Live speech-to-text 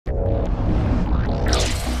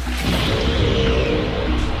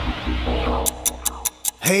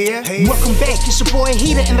Hey, welcome back, it's your boy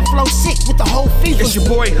Heatah and the flow sick with the whole fever. It's your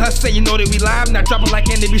boy Hustla, you know that we live. Now drop a like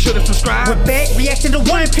and be sure to subscribe. We're back, reacting to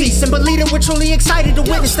One Piece, and believe it, we're truly excited to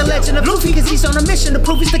witness the legend of Luffy, cause he's on a mission to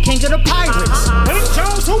prove he's the king of the pirates. Prince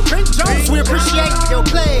Jones, who Prince Jones? We appreciate your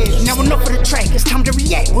pledge. Now enough for the track, it's time to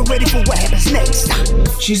react. We're ready for what happens next.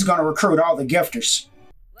 She's gonna recruit all the gifters.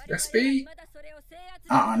 That's speed?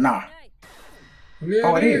 Nah. Yeah,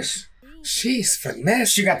 Oh, it is. She's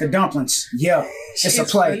finesse. She got the dumplings. Yeah, it's a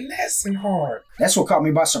play. Finessing hard. That's what caught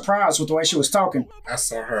me by surprise with the way she was talking. I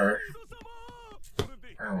saw her.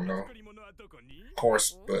 I don't know.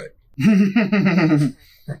 Horse butt.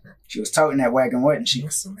 She was toting that wagon, wasn't she?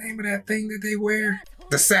 What's the name of that thing that they wear?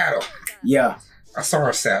 The saddle. Yeah. I saw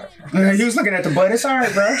her saddle. He was looking at the butt. It's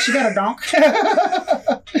alright, bro. She got a donk.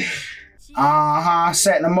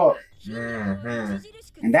 Setting them up.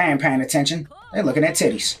 And they ain't paying attention. They looking at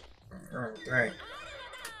titties. Oh, dang.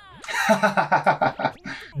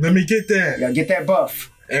 Let me get that. Yeah, get that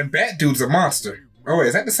buff. And Bat Dude's a monster. Oh,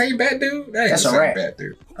 is that the same Bat Dude? That's a rat. Bat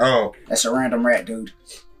Dude. Oh. That's a random rat dude.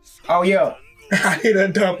 Oh, yeah. I hate a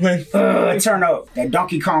dumpling. Turn up. That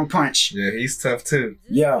Donkey Kong punch. Yeah, he's tough too.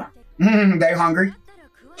 Yeah. They hungry.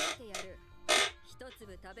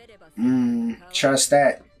 Trust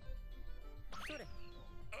that.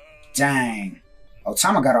 Dang.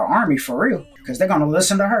 Otama got an army for real, because they're gonna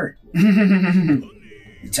listen to her.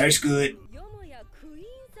 It tastes good.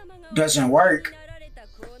 Doesn't work.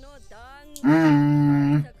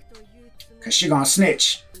 Cause she gonna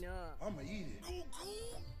snitch.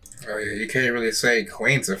 Oh yeah, you can't really say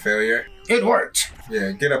Queen's a failure. It worked.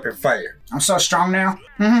 Yeah, get up and fight her. I'm so strong now.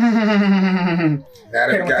 Now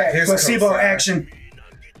that we got his placebo cosign, action.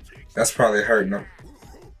 That's probably hurting him.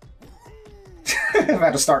 I'm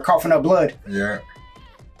about to start coughing up blood. Yeah.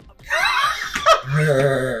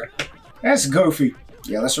 That's goofy.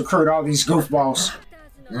 Yeah, let's recruit all these goofballs.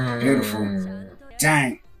 Beautiful.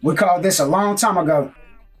 Dang. We called this a long time ago.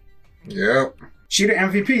 Yep. She the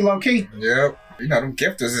MVP, low-key. Yep. You know, them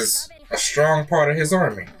gifters is a strong part of his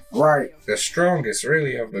army. Right. The strongest,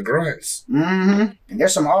 really, of the grunts. And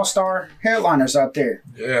there's some all-star headliners out there.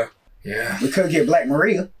 Yeah. Yeah. We could get Black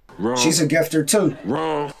Maria. Wrong. She's a gifter, too.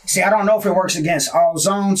 Wrong. See, I don't know if it works against all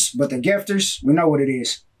zones, but the gifters, we know what it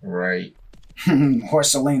is. Right.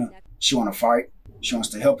 Horse Selena. She want to fight. She wants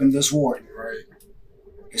to help in this war. Right.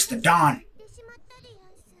 It's the Don.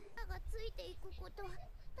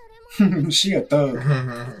 She a thug.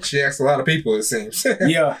 She asks a lot of people, it seems.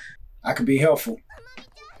 Yeah, I could be helpful.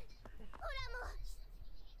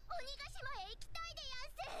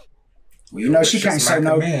 Well, you know she can't say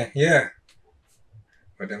no. Yeah.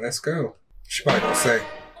 But then let's go. She probably gonna say,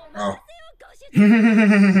 oh.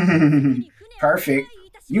 Perfect.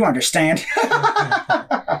 You understand.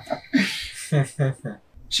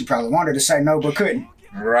 She probably wanted to say no, but couldn't.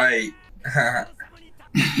 Right.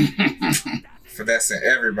 Finessing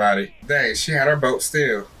everybody. Dang, she had her boat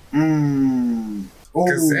still.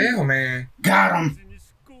 Gazelle, man. Got him.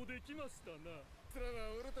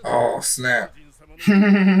 Oh, snap.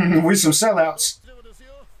 We some sellouts.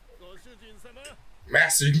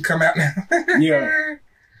 Master, you can come out now. Yeah.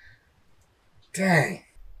 Dang.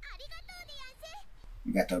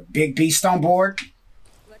 We got the big beast on board.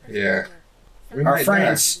 Yeah. Our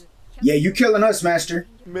friends. Yeah, you killing us, Master.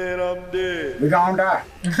 Man, I'm dead. We gonna die.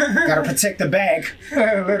 Gotta protect the bag.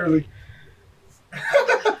 Literally.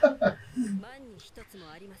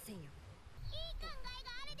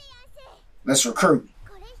 Let's recruit.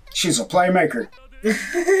 She's a playmaker.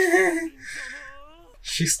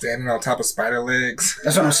 She's standing on top of spider legs.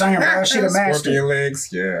 That's what I'm saying, bro. She the master. Scorpion legs,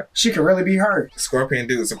 yeah. She could really be hurt. Scorpion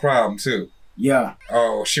dude's a problem, too. Yeah.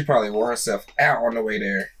 Oh, she probably wore herself out on the way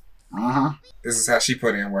there. This is how she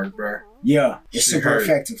put in work, bro. Yeah. It's She super hurt.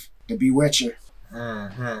 effective. The Bewitcher.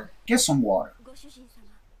 Get some water.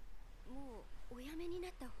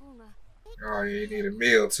 Oh, yeah, you need a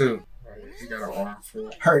meal, too. Oh, yeah, he got an arm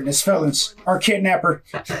full. Hurting his feelings. Or kidnapper.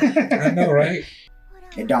 I know, right?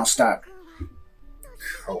 It don't stop.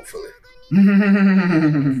 Hopefully.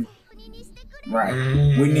 Right.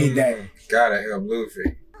 We need that. Gotta help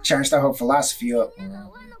Luffy. Change the whole philosophy up.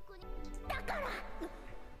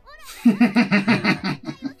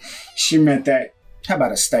 She meant that. How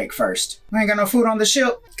about a steak first? We ain't got no food on the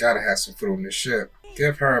ship. Gotta have some food on this ship.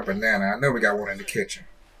 Give her a banana. I know we got one in the kitchen.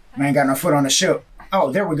 We ain't got no food on the ship.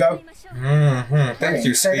 Oh, there we go. Thank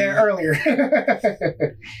you, Say Steve. that earlier.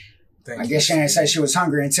 I guess she didn't say she was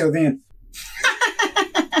hungry until then.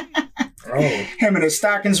 Oh. Him and his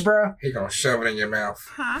stockings, bro. He gonna shove it in your mouth.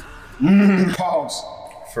 Pause.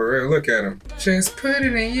 For real, look at him. Just put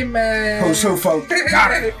it in your mind. Who's who, folk?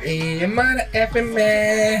 Got it. In your mother effing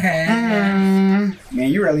man. Man,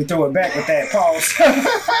 you really threw it back with that pause.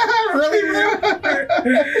 Really,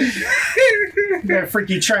 that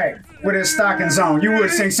freaky track with his stockings on. You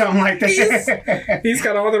would sing something like that. He's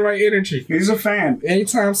got all the right energy. He's a fan.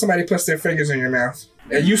 Anytime somebody puts their fingers in your mouth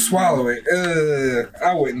and you swallow it,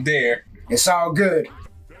 I wouldn't dare. It's all good.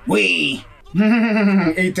 Eat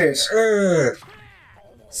this.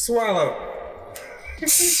 Swallow.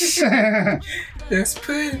 Just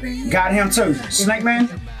put it in. Got him too. Snake Man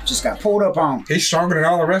just got pulled up on. He's stronger than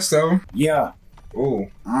all the rest of them. Yeah. Ooh.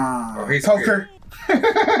 Oh, he's poker.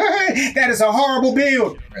 That is a horrible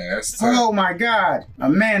build. Man, that's tough. Oh my God. A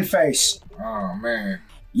man face. Oh man.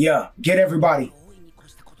 Yeah. Get everybody.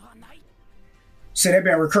 See, they've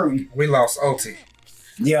been recruiting. We lost Oti.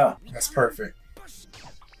 Yeah. That's perfect.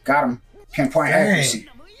 Got him. Pinpoint accuracy.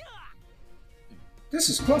 This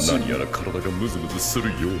is close. I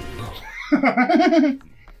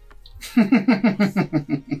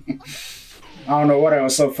don't know why that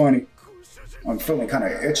was so funny. I'm feeling kind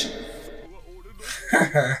of itchy.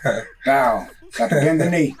 Wow. Got to bend the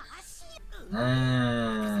knee.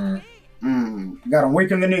 Got him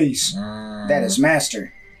weak in the knees. That is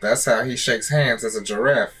master. That's how he shakes hands as a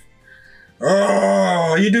giraffe.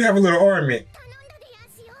 Oh, you do have a little army.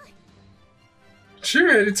 She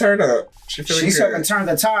ready to turn up. She's helping turn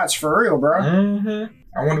the tides for real, bro. I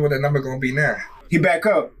wonder what that number gonna be now. He back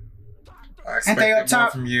up. I expect it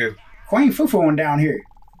more from you. Queen Fufu one down here.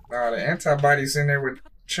 The antibodies in there with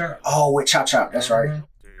Chop. Oh, with Chop Chop. That's right.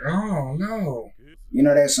 Oh no. You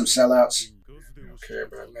know there's some sellouts. I don't care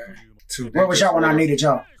about that. Where was y'all when I needed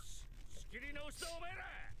y'all?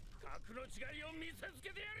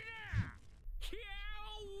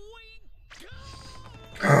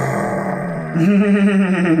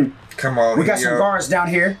 Come on, we got some guards down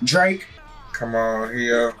here. Drake. Come on,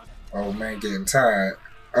 Heatah. Oh man, getting tired.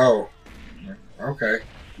 Oh, okay.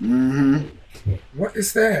 What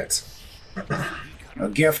is that? A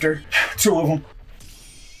gifter. Two of them.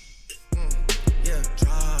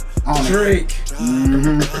 Drake.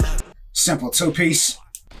 Simple two-piece.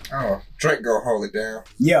 Oh, Drake go hold it down.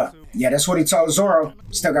 Yeah, that's what he told Zoro.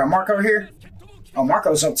 Still got Marco here. Oh,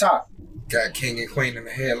 Marco's up top. Got King and Queen in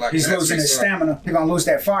the head like he's losing his stamina. He's gonna lose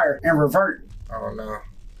that fire and revert. Oh no.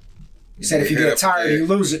 He said if you get tired, you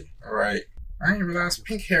lose it. All right. I didn't realize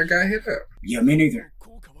pink hair got hit up. Yeah, me neither.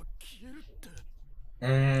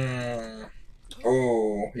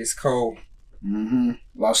 Oh, he's cold.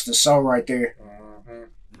 Lost the soul right there.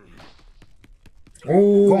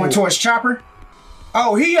 Ooh. Going towards Chopper.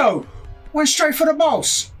 Oh, Heatah went straight for the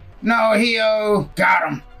boss. No, Heatah got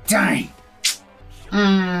him. Dang.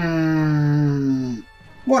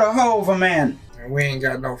 What a hole of a man. And we ain't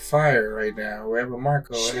got no fire right now, wherever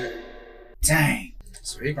Marco is. Dang.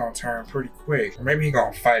 So he gonna turn pretty quick. Or maybe he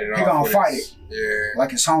gonna fight it off. He gonna fight it. Yeah.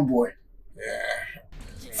 Like his homeboy.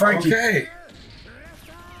 Yeah. Frankie. Okay.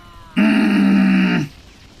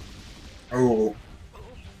 Oh.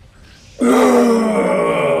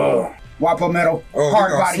 Wapo metal. Oh,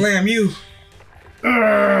 hard gonna body. Slam you.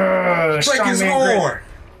 Break his horn.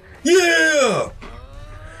 Yeah.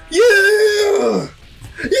 Yeah.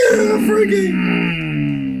 Yeah, Frankie.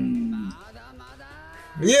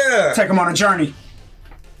 Yeah. Take him on a journey.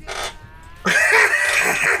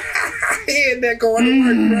 He ain't that going to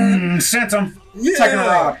work, bro. Sent him. Yeah. Taking a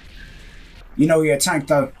rod. You know he a tank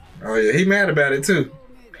though. Oh yeah, he mad about it too.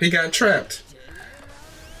 He got trapped.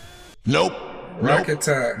 Nope. Rocket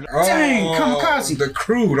time. Oh, dang, kamikaze. The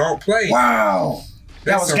crew don't play. Wow.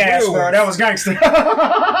 That That's was gas, bro. one. That was gangster.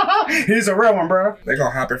 He's a real one, bro. They gonna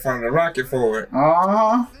hop in front of the rocket for it.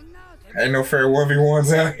 Ain't no fair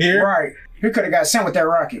 1v1s out here. Right. He could have got sent with that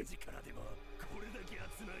rocket.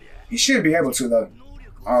 He should be able to, though.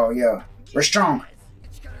 Oh, yeah. We're strong.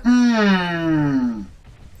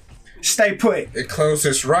 Stay put. It closed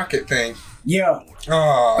this rocket thing. Yeah.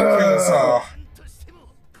 Oh, kill us all.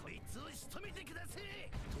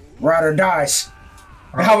 Ryder dies.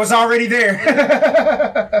 I was already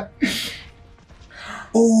there.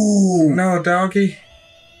 Ooh. No, doggy.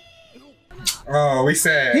 Oh, we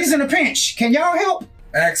sad. He's in a pinch. Can y'all help?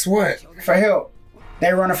 Ask what? For help.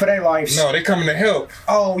 They running for their lives. No, they coming to help.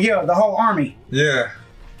 Oh, yeah, the whole army. Yeah.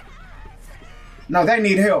 No, they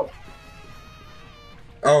need help.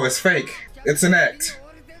 Oh, it's fake. It's an act.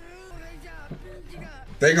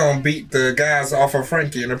 They gonna beat the guys off of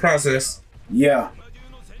Frankie in the process. Yeah.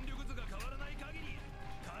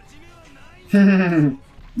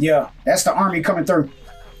 Yeah, that's the army coming through.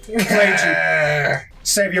 Played you.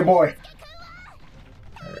 Save your boy.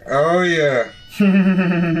 Oh, yeah.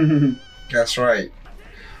 That's right.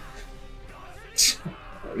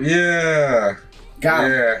 Yeah. Got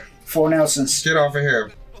him. Yeah. 4 Nelsons. Get off of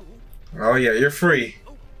him. Oh yeah, you're free.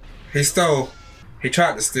 He stole. He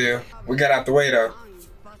tried to steal. We got out the way though.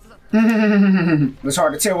 It was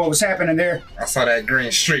hard to tell what was happening there. I saw that green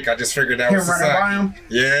streak. I just figured that was him running by him.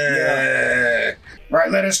 Yeah. Right,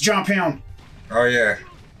 let us jump him. Oh yeah.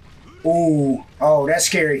 Ooh. Oh, that's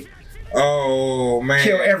scary. Oh man.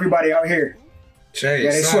 Kill everybody out here. Jay,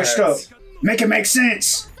 yeah, they switched up. Make it make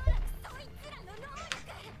sense.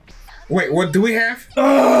 Wait, what do we have?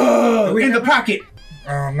 In the pocket.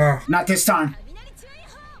 Oh no. Not this time.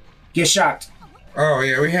 Get shocked. Oh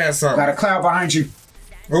yeah, we had something. Got a cloud behind you.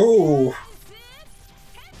 Ooh.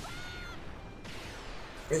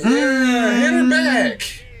 Yeah, hit her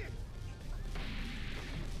back.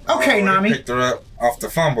 Okay, Nami. Picked her up off the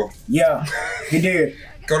fumble. Yeah, he did.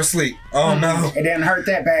 Go to sleep. Oh no. It didn't hurt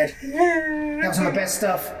that bad. That was some of the best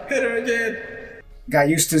stuff. Hit her again. Got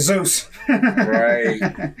used to Zeus. Right.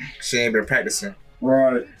 She ain't been practicing.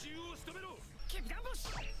 Right.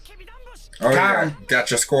 Oh Got yeah. him. Got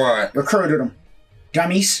your squad. Recruited them.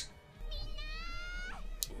 Dummies.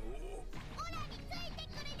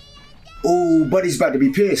 Ooh, buddy's about to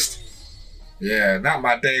be pissed. Yeah, not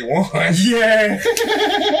my day one. Yeah.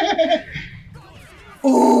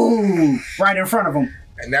 Ooh, right in front of him.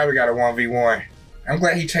 And now we got a 1v1. I'm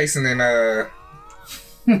glad he chasing in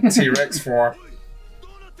T-Rex form.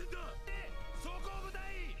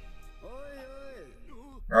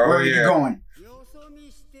 Oh, Where are yeah. you going?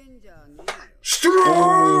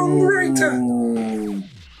 Strong Heatah.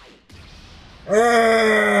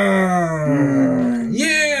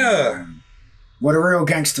 Yeah. What a real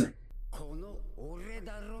gangster.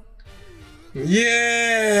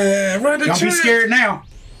 Yeah. Run the Don't be track. scared now.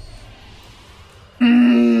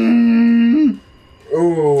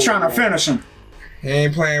 Ooh. Trying to finish him. He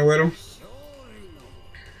ain't playing with him.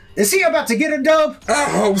 Is he about to get a dub? I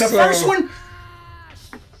hope The so. first one?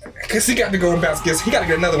 Because he got to go and bounce. He got to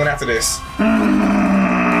get another one after this.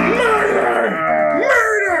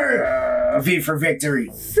 V for victory.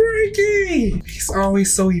 Freaky. He's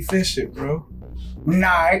always so efficient, bro.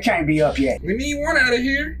 Nah, it can't be up yet. We need one out of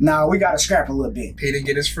here. Nah, we gotta scrap a little bit. He didn't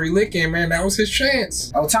get his free lick in, man. That was his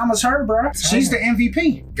chance. Otama's her, bro. She's the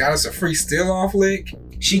MVP. Got us a free steal-off lick.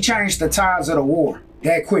 She changed the tides of the war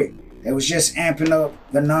that quick. It was just amping up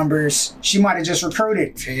the numbers. She might have just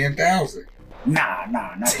recruited 10,000. Nah.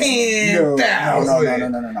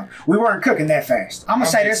 10,000. No. We weren't cooking that fast. I'm gonna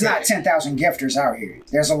say there's not saying. 10,000 gifters out here.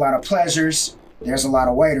 There's a lot of pleasures. There's a lot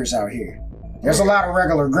of waiters out here. There's a lot of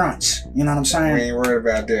regular grunts. You know what I'm We saying? ain't worried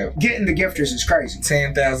about them. Getting the gifters is crazy.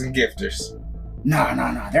 10,000 gifters.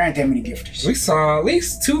 Nah. There ain't that many gifters. We saw at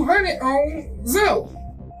least 200 on Zoe.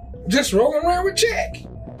 Just rolling around with Jack.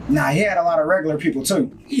 Nah, he had a lot of regular people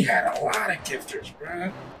too. He had a lot of gifters,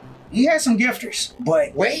 bro. He had some gifters,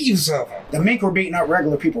 but Waves of them. the mink were beating up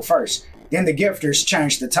regular people first. Then the gifters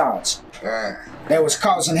changed the tides. They was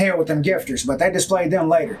causing hell with them gifters, but they displayed them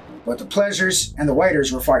later. But the pleasures and the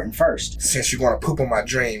waiters were fighting first. Since you want to poop on my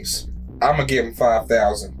dreams, I'm going to give him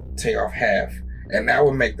 5,000. Take off half. And that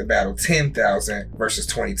would make the battle 10,000 versus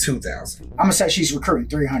 22,000. I'm gonna say she's recruiting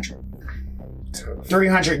 300.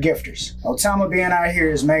 300 gifters. Otama being out here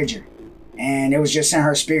is major. And it was just in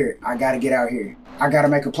her spirit. I gotta get out here. I gotta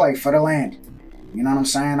make a play for the land. You know what I'm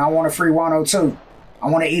saying? I want a free 102. I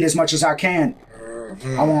want to eat as much as I can.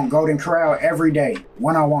 I want Golden Corral every day,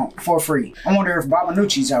 when I want, for free. I wonder if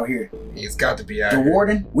Babanucci's out here. He's got to be out The here.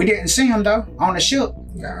 warden? We didn't see him though, on the ship.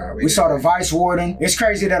 Nah, We saw the vice warden. It's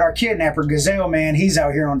crazy that our kidnapper, Gazelle Man, he's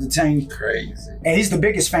out here on the team. Crazy. And he's the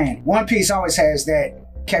biggest fan. One Piece always has that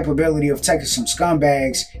capability of taking some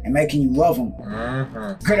scumbags and making you love them.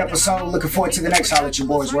 Good episode. Looking forward to the next. I'll let you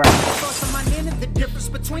boys work. The difference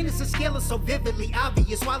between us and scale is so vividly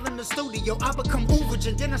obvious. While in the studio, I become Uberage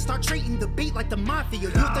and then I start treating the beat like the mafia. You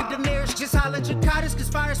think Daenerys just holler Jakartas, cause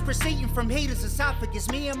fire's proceeding from Heatah's esophagus.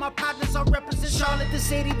 Me and my partners all represent Charlotte, the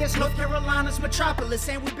city that's North Carolina's metropolis.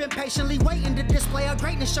 And we've been patiently waiting to display our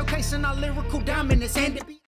greatness, showcasing our lyrical dominance. And to be